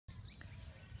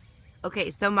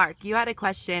Okay, so Mark, you had a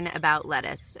question about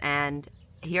lettuce, and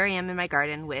here I am in my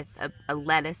garden with a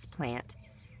lettuce plant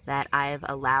that I've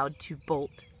allowed to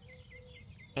bolt.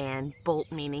 And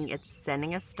bolt meaning it's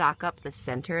sending a stalk up the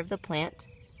center of the plant,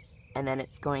 and then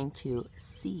it's going to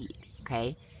seed,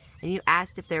 okay? And you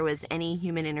asked if there was any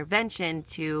human intervention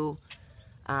to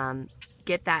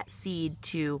get that seed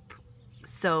to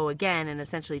sow again and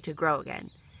essentially to grow again.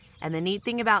 And the neat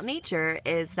thing about nature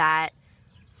is that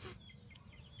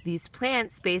these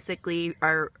plants basically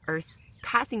are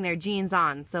passing their genes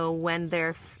on. So when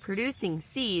they're producing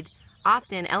seed,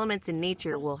 often elements in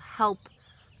nature will help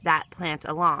that plant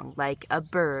along, like a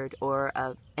bird or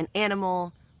an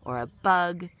animal or a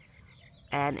bug.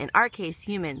 And in our case,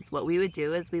 humans, what we would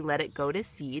do is we let it go to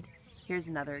seed. Here's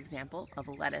another example of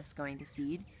a lettuce going to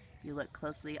seed. If you look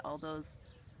closely, all those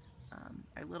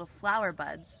are little flower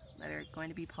buds that are going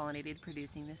to be pollinated,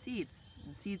 producing the seeds.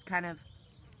 And seeds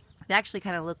they actually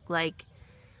kind of look like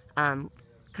kind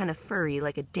of furry,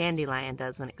 like a dandelion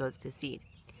does when it goes to seed.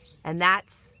 And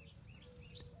that's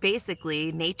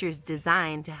basically nature's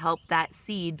design to help that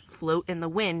seed float in the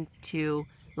wind to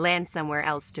land somewhere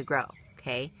else to grow,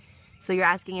 okay? So you're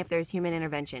asking if there's human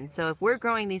intervention. So if we're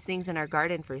growing these things in our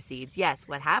garden for seeds, yes,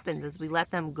 what happens is we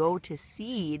let them go to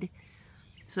seed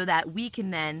so that we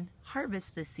can then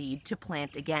harvest the seed to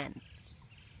plant again.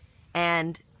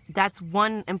 And that's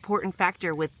one important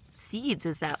factor with seeds,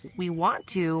 is that we want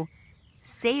to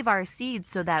save our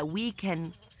seeds so that we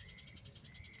can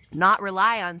not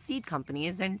rely on seed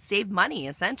companies and save money,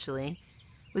 essentially.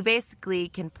 We basically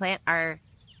can plant our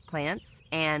plants,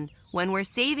 and when we're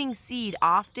saving seed,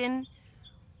 often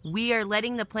we are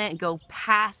letting the plant go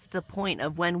past the point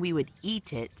of when we would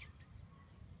eat it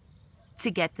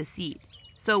to get the seed.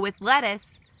 So with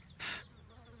lettuce,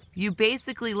 you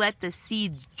basically let the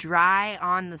seeds dry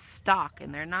on the stalk,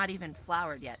 and they're not even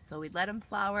flowered yet. So we'd let them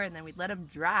flower, and then we'd let them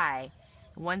dry.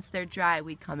 And once they're dry,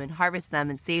 we'd come and harvest them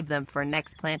and save them for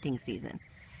next planting season.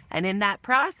 And in that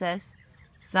process,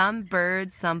 some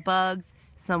birds, some bugs,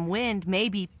 some wind may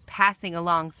be passing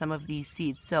along some of these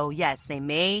seeds. So yes, they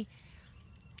may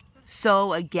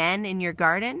sow again in your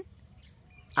garden.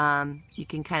 You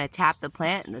can kind of tap the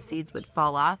plant and the seeds would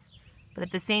fall off. But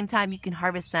at the same time, you can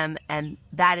harvest them, and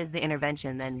that is the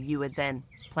intervention. Then you would then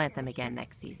plant them again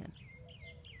next season.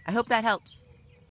 I hope that helps.